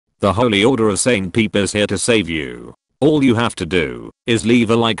The Holy Order of Saint Peep is here to save you. All you have to do is leave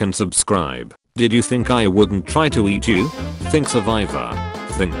a like and subscribe. Did you think I wouldn't try to eat you? Think survivor.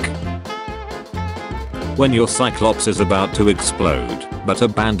 Think. When your Cyclops is about to explode, but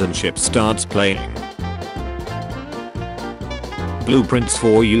abandoned ship starts playing. Blueprints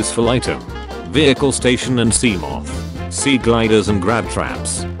for useful item. Vehicle station and sea moth. Sea gliders and grab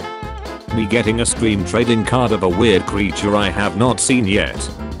traps. Me getting a stream trading card of a weird creature I have not seen yet.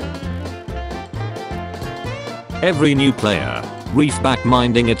 Every new player, reef back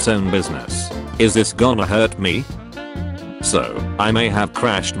minding its own business. Is this gonna hurt me? So, I may have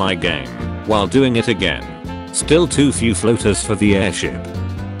crashed my game, while doing it again. Still too few floaters for the airship.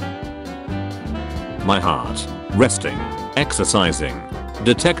 My heart, resting, exercising,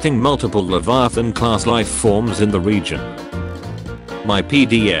 detecting multiple Leviathan class life forms in the region. My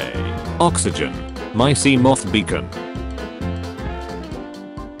PDA, oxygen, my sea moth beacon.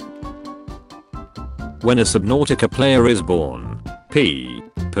 When a Subnautica player is born,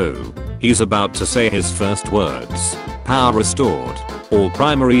 poo, he's about to say his first words. Power restored. All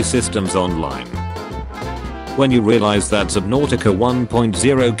primary systems online. When you realize that Subnautica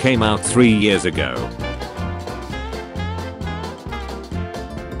 1.0 came out 3 years ago.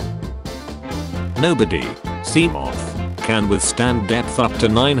 Nobody, sea moth, can withstand depth up to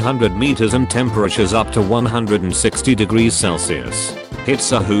 900 meters and temperatures up to 160 degrees Celsius.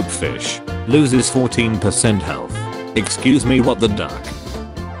 Hits a hoop fish. Loses 14% health. Excuse me, what the duck?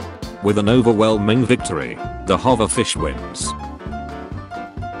 With an overwhelming victory, the hoverfish wins.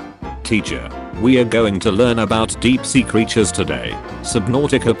 Teacher, we are going to learn about deep sea creatures today,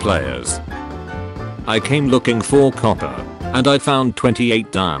 Subnautica players. I came looking for copper, and I found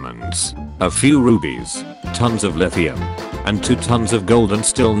 28 diamonds, a few rubies, tons of lithium, and 2 tons of gold and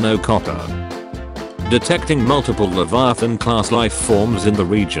still no copper. Detecting multiple Leviathan class life forms in the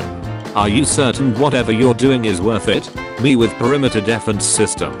region. Are you certain whatever you're doing is worth it? Me with perimeter defense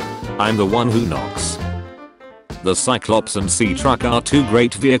system. I'm the one who knocks. The Cyclops and Sea Truck are 2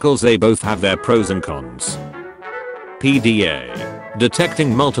 great vehicles, they both have their pros and cons. PDA.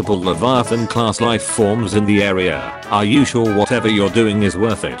 Detecting multiple Leviathan class life forms in the area. Are you sure whatever you're doing is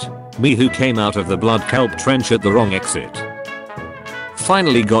worth it? Me who came out of the blood kelp trench at the wrong exit.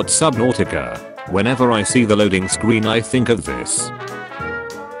 Finally got Subnautica. Whenever I see the loading screen I think of this.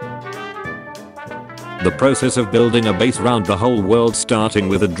 The process of building a base round the whole world, starting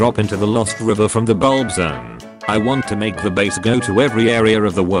with a drop into the Lost River from the bulb zone. I want to make the base go to every area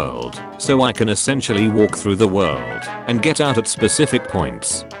of the world, so I can essentially walk through the world and get out at specific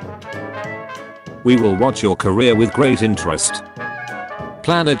points. We will watch your career with great interest.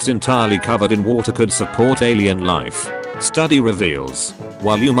 Planets entirely covered in water could support alien life. Study reveals,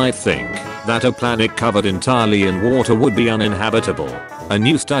 while you might think that a planet covered entirely in water would be uninhabitable, a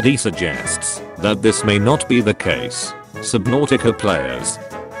new study suggests that this may not be the case. Subnautica players.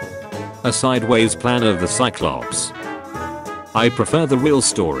 A sideways plan of the Cyclops. I prefer the real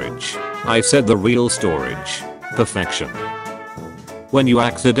storage. I said the real storage. Perfection. When you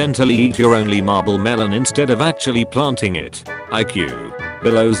accidentally eat your only marble melon instead of actually planting it. IQ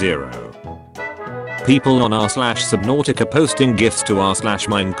below 0. People on r/Subnautica posting gifs to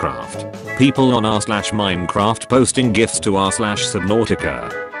r/Minecraft. People on r/Minecraft posting gifs to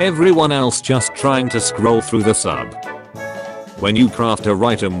r/Subnautica. Everyone else just trying to scroll through the sub. When you craft a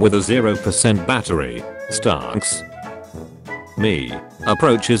item with a 0% battery, Starks. Me.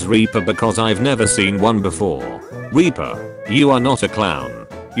 Approaches Reaper because I've never seen one before. Reaper, you are not a clown.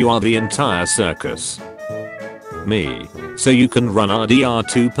 You are the entire circus. Me. So you can run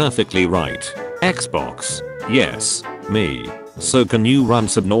RDR2 perfectly right. Xbox. Yes. Me. So can you run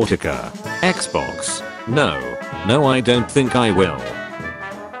Subnautica? Xbox. No. No, I don't think I will.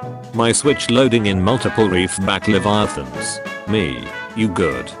 My Switch loading in multiple reef back Leviathans. Me. You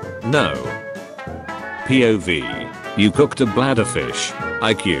good? No. POV. You cooked a bladderfish.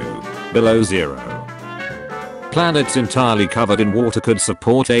 IQ below 0. Planets entirely covered in water could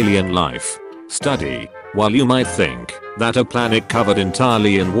support alien life. Study. While you might think that a planet covered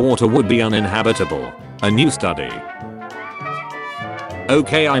entirely in water would be uninhabitable, a new study.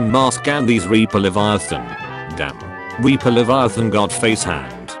 Okay, I'm mask and these Reaper Leviathan. Damn. Reaper Leviathan got face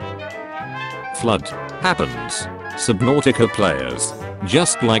hand. Flood. Happens. Subnautica players.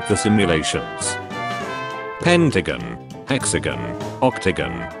 Just like the simulations. Pentagon. Hexagon.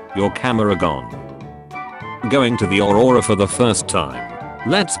 Octagon. Your camera gone. Going to the Aurora for the first time.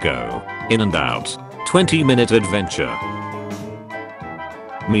 Let's go. In and out. 20-minute adventure.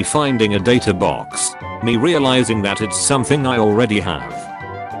 Me finding a data box. Me realizing that it's something I already have.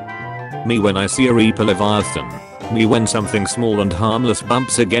 Me when I see a Reaper Leviathan. Me when something small and harmless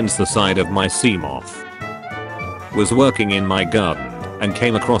bumps against the side of my sea moth. Was working in my garden and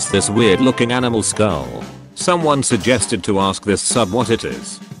came across this weird looking animal skull. Someone suggested to ask this sub what it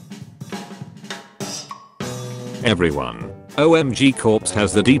is. Everyone. OMG Corpse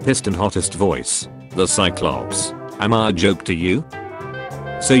has the deepest and hottest voice. The Cyclops. Am I a joke to you?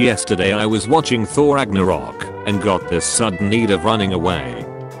 So yesterday I was watching Thor Ragnarok and got this sudden need of running away.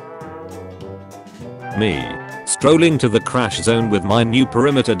 Me. Strolling to the crash zone with my new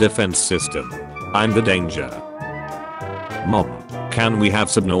perimeter defense system. I'm the danger. Mom. Can we have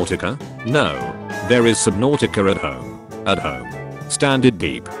Subnautica? No. There is Subnautica at home. At home. Standard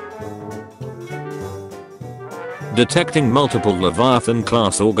deep. Detecting multiple Leviathan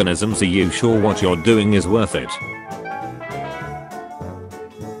class organisms. Are you sure what you're doing is worth it?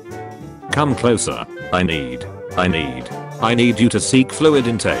 Come closer. I need you to seek fluid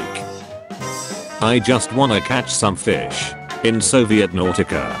intake. I just wanna catch some fish. In Soviet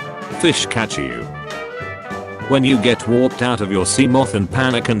Nautica. Fish catch you. When you get warped out of your sea moth and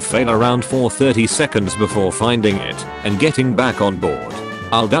panic and fail around for 30 seconds before finding it and getting back on board.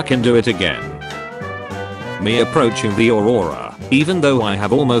 I'll duck and do it again. Me approaching the Aurora, even though I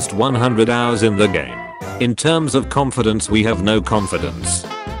have almost 100 hours in the game. In terms of confidence we have no confidence.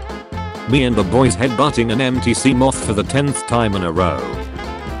 Me and the boys headbutting an empty sea moth for the 10th time in a row.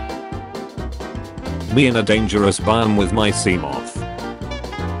 Me in a dangerous biome with my sea moth.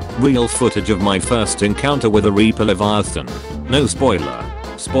 Real footage of my first encounter with a Reaper Leviathan. No spoiler.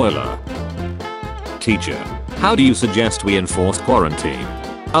 Spoiler. Teacher. How do you suggest we enforce quarantine?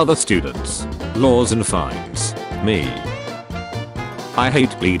 Other students. Laws and fines. Me. I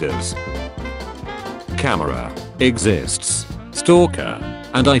hate bleeders. Camera. Exists. Stalker.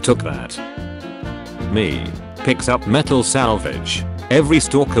 And I took that. Me. Picks up metal salvage. Every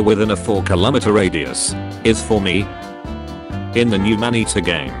stalker within a 4-kilometer radius is for me. In the new Manita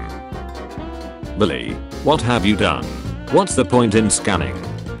game. Billy. What have you done? What's the point in scanning?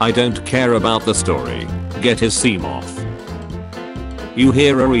 I don't care about the story. Get his sea moth. You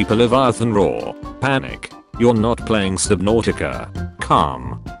hear a Reaper Leviathan roar. Panic. You're not playing Subnautica.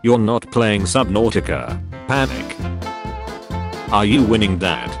 Calm. You're not playing Subnautica. Panic. Are you winning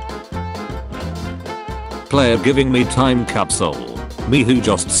that? Player giving me time capsule. Me who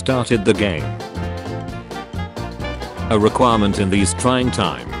just started the game. A requirement in these trying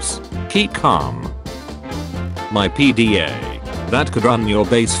times. Keep calm. My PDA. That could run your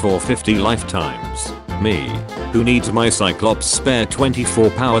base for 50 lifetimes. Me. Who needs my Cyclops spare 24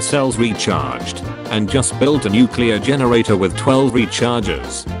 power cells recharged. And just built a nuclear generator with 12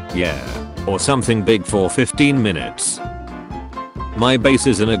 rechargers. Yeah. Or something big for 15 minutes. My base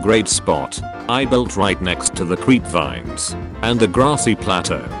is in a great spot. I built right next to the creep vines. And the grassy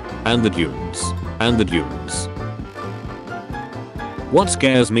plateau. And the dunes. And the dunes. What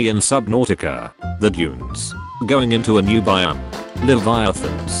scares me in Subnautica? The dunes. Going into a new biome.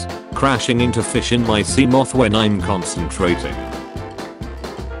 Leviathans. Crashing into fish in my sea moth when I'm concentrating.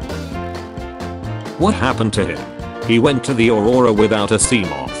 What happened to him? He went to the Aurora without a sea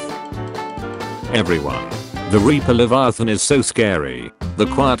moth. Everyone. The Reaper Leviathan is so scary. The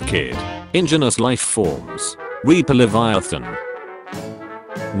quiet kid. Ingenious life forms. Reaper Leviathan.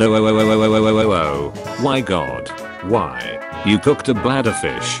 No oh. Why God? Why? You cooked a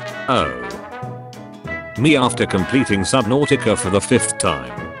bladderfish. Oh. Me after completing Subnautica for the 5th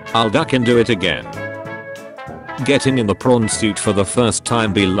time. I'll duck and do it again. Getting in the prawn suit for the first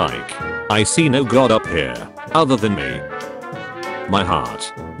time be like. I see no God up here. Other than me. My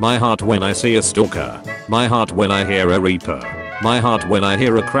heart. My heart when I see a stalker. My heart when I hear a Reaper. My heart when I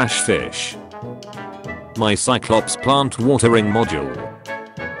hear a crash fish. My Cyclops plant watering module.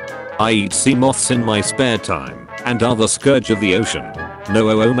 I eat sea moths in my spare time and are the scourge of the ocean. No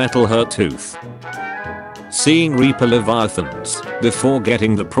oh metal hurt tooth. Seeing Reaper Leviathans before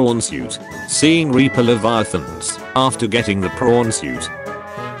getting the prawn suit. Seeing Reaper Leviathans after getting the prawn suit.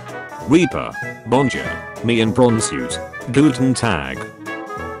 Reaper. Bonjour. Me in prawn suit. Guten Tag.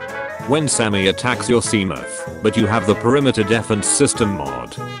 When Sammy attacks your seamoth, but you have the perimeter defense system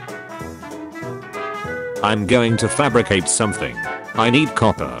mod. I'm going to fabricate something. I need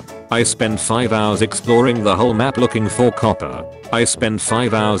copper. I spend 5 hours exploring the whole map looking for copper. I spend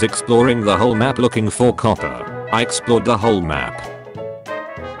 5 hours exploring the whole map looking for copper. I explored the whole map.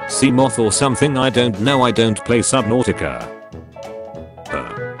 Seamoth or something I don't know. I don't play Subnautica.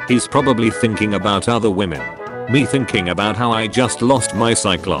 He's probably thinking about other women. Me thinking about how I just lost my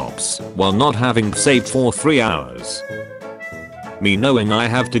Cyclops while not having saved for 3 hours. Me knowing I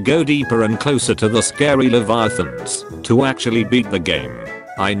have to go deeper and closer to the scary Leviathans to actually beat the game.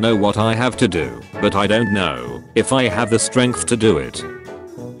 I know what I have to do, but I don't know if I have the strength to do it.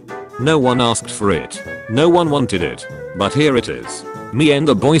 No one asked for it. No one wanted it. But here it is. Me and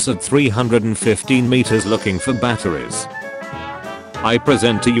the boys at 315 meters looking for batteries. I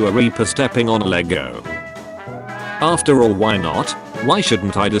present to you a Reaper stepping on a Lego. After all, why not? Why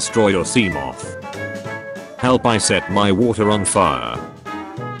shouldn't I destroy your sea moth? Help, I set my water on fire.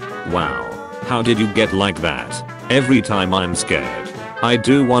 Wow. How did you get like that? Every time I'm scared, I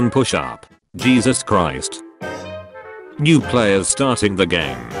do one push up. Jesus Christ. New players starting the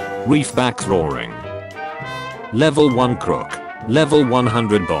game. Reef backs roaring. Level 1 crook. Level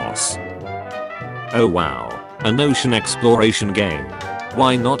 100 boss. Oh wow. An ocean exploration game.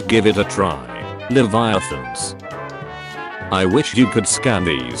 Why not give it a try? Leviathans. I wish you could scan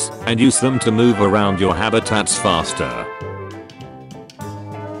these and use them to move around your habitats faster.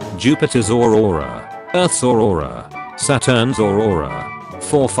 Jupiter's Aurora. Earth's Aurora. Saturn's Aurora.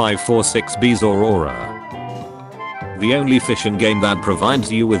 4546b's Aurora. The only fishing game that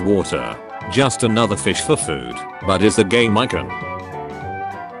provides you with water. Just another fish for food, but is a game icon.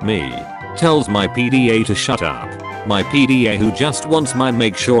 Me. Tells my PDA to shut up. My PDA who just wants my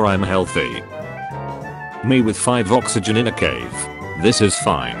make sure I'm healthy. Me with 5 oxygen in a cave. This is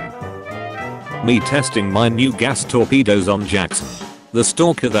fine. Me testing my new gas torpedoes on Jackson. The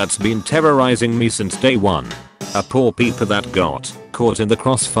stalker that's been terrorizing me since day one. A poor peeper that got caught in the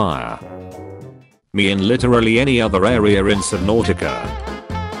crossfire. Me in literally any other area in Subnautica.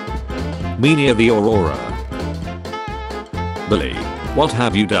 Me near the Aurora. Billy, what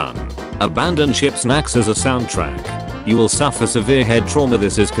have you done? Abandon ship snacks as a soundtrack. You will suffer severe head trauma.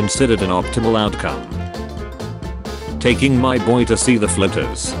 This is considered an optimal outcome. Taking my boy to see the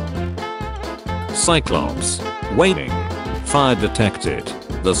floaters. Cyclops. Waiting. Fire detected.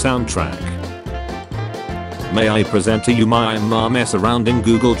 The soundtrack. May I present to you my mess surrounding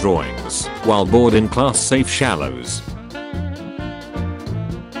Google Drawings while bored in class safe shallows.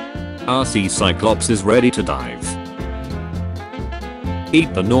 RC Cyclops is ready to dive.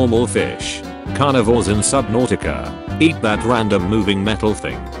 Eat the normal fish. Carnivores in Subnautica. Eat that random moving metal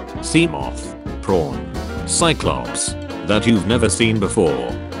thing. Sea moth. Prawn. Cyclops. That you've never seen before.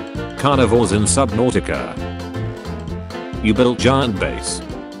 Carnivores in Subnautica. You built giant base.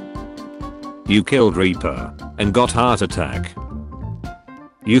 You killed Reaper and got heart attack.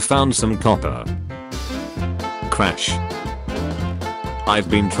 You found some copper. Crash. I've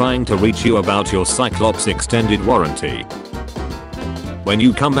been trying to reach you about your Cyclops extended warranty. When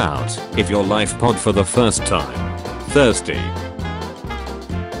you come out, if your life pod for the first time. Thirsty.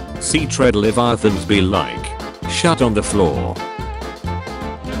 Sea tread Leviathans be like. Shut on the floor.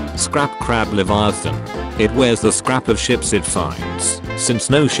 Scrap crab Leviathan. It wears the scrap of ships it finds, since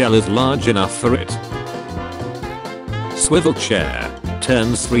no shell is large enough for it. Swivel chair.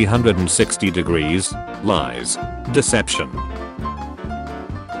 Turns 360 degrees. Lies. Deception.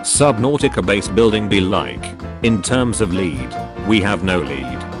 Subnautica base building be like. In terms of lead, we have no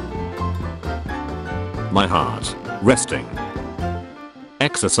lead. My heart. Resting.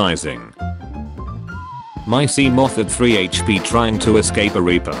 Exercising. My sea moth at 3 HP trying to escape a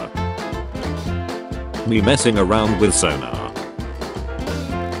Reaper. Me messing around with sonar.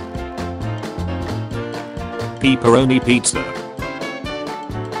 Pepperoni pizza.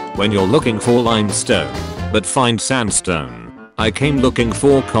 When you're looking for limestone, but find sandstone, I came looking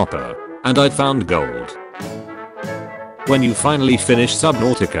for copper, and I found gold. When you finally finish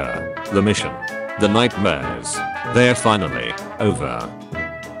Subnautica, the mission, the nightmares, they're finally over.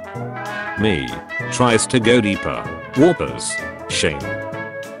 Me tries to go deeper. Warpers. Shame.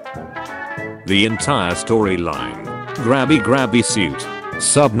 The entire storyline. Grabby suit.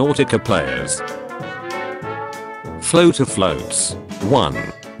 Subnautica players. Floater floats. 1.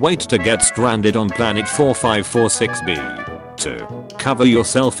 Wait to get stranded on planet 4546b. 2. Cover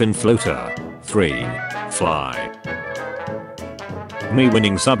yourself in floater. 3. Fly. Me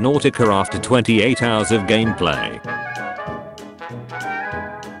winning Subnautica after 28 hours of gameplay.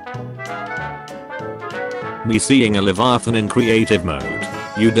 Me seeing a Leviathan in creative mode.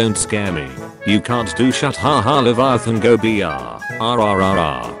 You don't scare me. You can't do shut haha Leviathan go BR.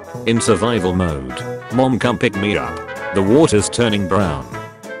 RRRR. In survival mode. Mom come pick me up. The water's turning brown.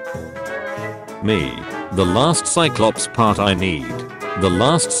 Me. The last Cyclops part I need. The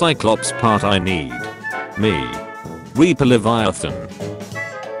last Cyclops part I need. Me. Reaper Leviathan.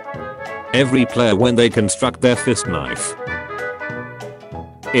 Every player when they construct their fist knife.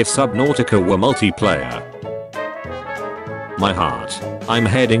 If Subnautica were multiplayer. My heart. I'm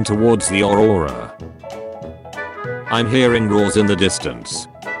heading towards the Aurora. I'm hearing roars in the distance.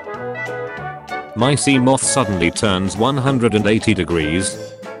 My sea moth suddenly turns 180 degrees.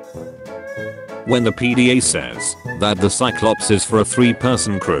 When the PDA says that the Cyclops is for a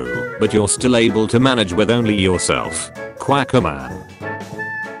 3-person crew, but you're still able to manage with only yourself. Quackerman.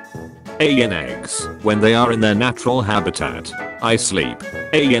 Alien eggs. When they are in their natural habitat, I sleep.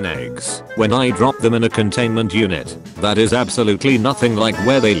 Alien eggs. When I drop them in a containment unit, that is absolutely nothing like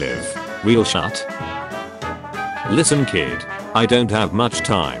where they live. Real shut. Listen kid, I don't have much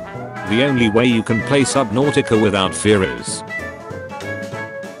time. The only way you can play Subnautica without fear is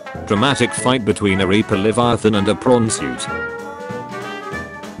dramatic fight between a Reaper Leviathan and a prawn suit.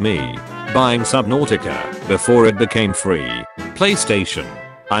 Me. Buying Subnautica before it became free. PlayStation.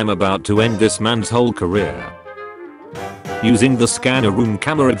 I'm about to end this man's whole career. Using the scanner room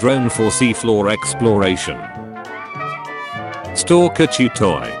camera drone for seafloor exploration. Stalker Chew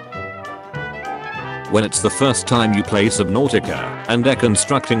Toy. When it's the first time you play Subnautica and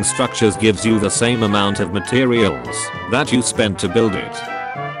deconstructing structures gives you the same amount of materials that you spent to build it.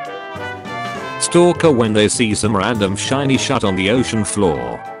 Stalker when they see some random shiny shut on the ocean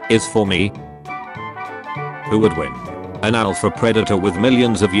floor is for me. Who would win? An alpha predator with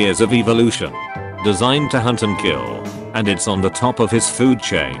millions of years of evolution, designed to hunt and kill, and it's on the top of his food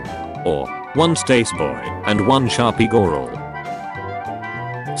chain, or one Stace Boy and one Sharpie Goral.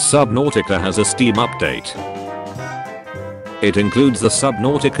 Subnautica has a Steam update. It includes the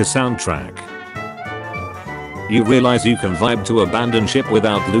Subnautica soundtrack. You realize you can vibe to abandon ship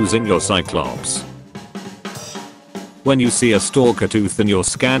without losing your Cyclops. When you see a stalker tooth in your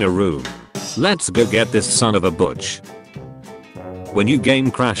scanner room, let's go get this son of a butch. When you game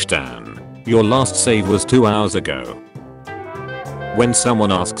crash down, your last save was 2 hours ago. When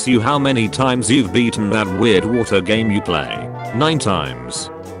someone asks you how many times you've beaten that weird water game you play, 9 times.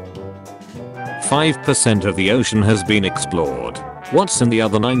 5% of the ocean has been explored. What's in the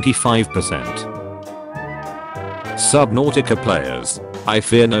other 95%? Subnautica players, I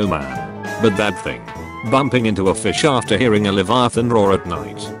fear no man. But that thing. Bumping into a fish after hearing a Leviathan roar at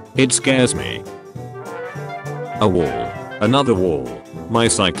night. It scares me. A wall. Another wall. My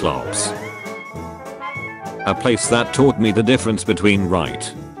Cyclops. A place that taught me the difference between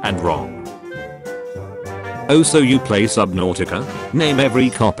right and wrong. Oh, so you play Subnautica? Name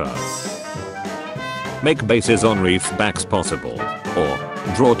every copper. Make bases on reef backs possible. Or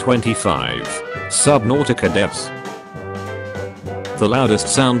draw 25. Subnautica devs. The loudest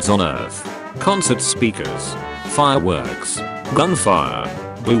sounds on Earth. Concert speakers. Fireworks. Gunfire.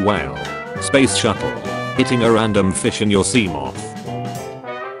 Blue whale. Space shuttle. Hitting a random fish in your sea moth.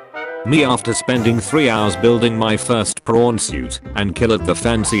 Me after spending 3 hours building my first prawn suit and kill at the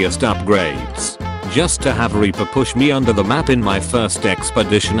fanciest upgrades. Just to have Reaper push me under the map in my first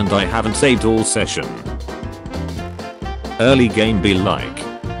expedition and I haven't saved all session. Early game be like.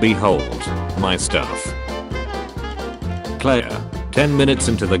 Behold, my stuff. Player, 10 minutes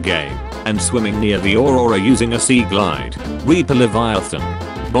into the game, and swimming near the Aurora using a sea glide. Reaper Leviathan.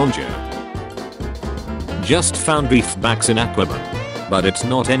 Bonjour. Just found reef backs in Aquaman, but it's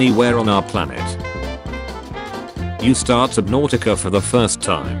not anywhere on our planet. You start Subnautica for the first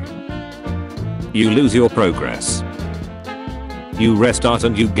time. You lose your progress. You restart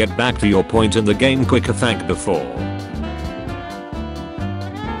and you get back to your point in the game quicker than before.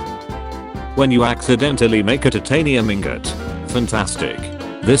 When you accidentally make a titanium ingot. Fantastic.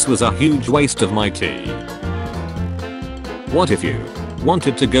 This was a huge waste of my tea. What if you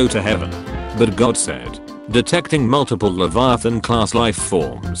wanted to go to heaven, but God said, detecting multiple Leviathan class life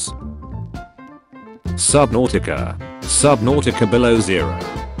forms. Subnautica. Subnautica below zero.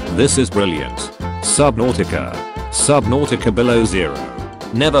 This is brilliant. Subnautica. Subnautica below zero.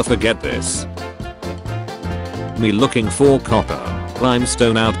 Never forget this. Me looking for copper.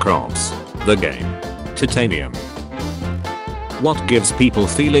 Limestone outcrops. The game. Titanium. What gives people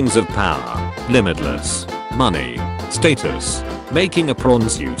feelings of power? Limitless. Money. Status. Making a prawn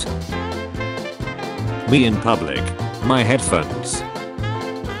suit. Me in public. My headphones.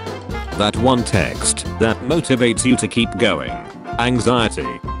 That one text that motivates you to keep going.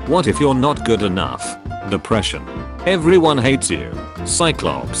 Anxiety. What if you're not good enough? Depression. Everyone hates you.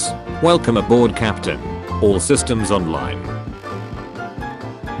 Cyclops. Welcome aboard, Captain. All systems online.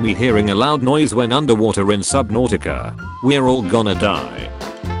 Me hearing a loud noise when underwater in Subnautica. We're all gonna die.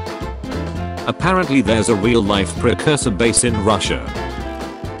 Apparently there's a real-life precursor base in Russia.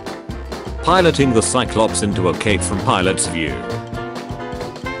 Piloting the Cyclops into a cave from pilot's view.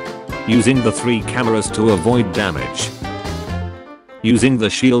 Using the 3 cameras to avoid damage. Using the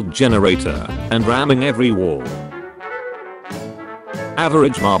shield generator and ramming every wall.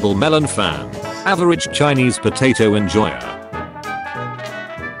 Average marble melon fan. Average Chinese potato enjoyer.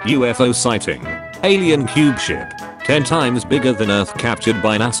 UFO sighting. Alien cube ship. 10 times bigger than Earth captured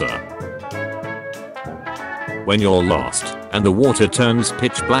by NASA. When you're lost and the water turns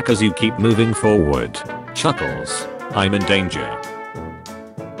pitch black as you keep moving forward. Chuckles. I'm in danger.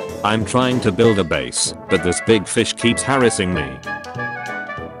 I'm trying to build a base, but this big fish keeps harassing me.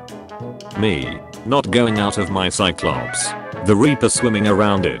 Me. Not going out of my Cyclops. The Reaper swimming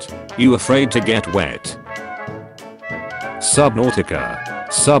around it. You afraid to get wet? Subnautica.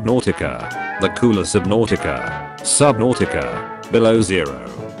 Subnautica. The cooler Subnautica. Subnautica. Below zero.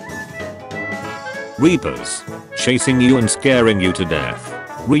 Reapers. Chasing you and scaring you to death.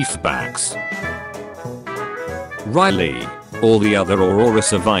 Reefbacks. Riley. All the other Aurora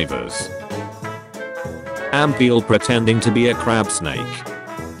survivors. Ampiel pretending to be a crab snake.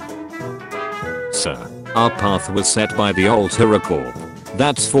 Sir. Our path was set by the old Corp.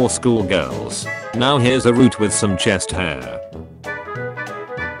 That's for schoolgirls. Now here's a route with some chest hair.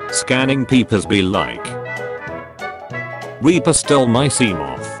 Scanning peepers be like. Reaper stole my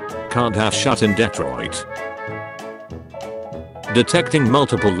Seamoth. Can't have shut in Detroit. Detecting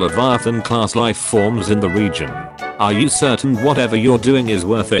multiple Leviathan class life forms in the region. Are you certain whatever you're doing is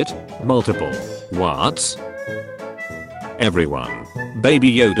worth it? Multiple. What? Everyone.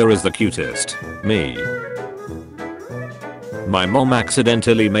 Baby Yoda is the cutest. Me. My mom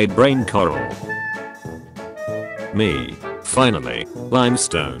accidentally made brain coral. Me. Finally.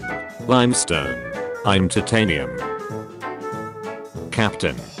 Limestone. Limestone. I'm titanium.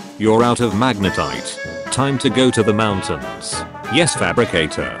 Captain. You're out of magnetite. Time to go to the mountains. Yes,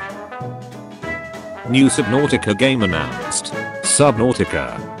 fabricator. New Subnautica game announced.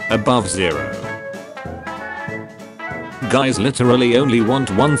 Subnautica. Above zero. Guys literally only want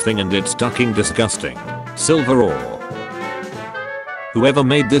one thing and it's fucking disgusting. Silver ore. Whoever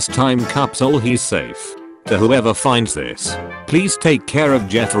made this time capsule, he's safe. To whoever finds this, please take care of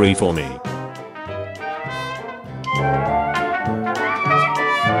Jeffrey for me.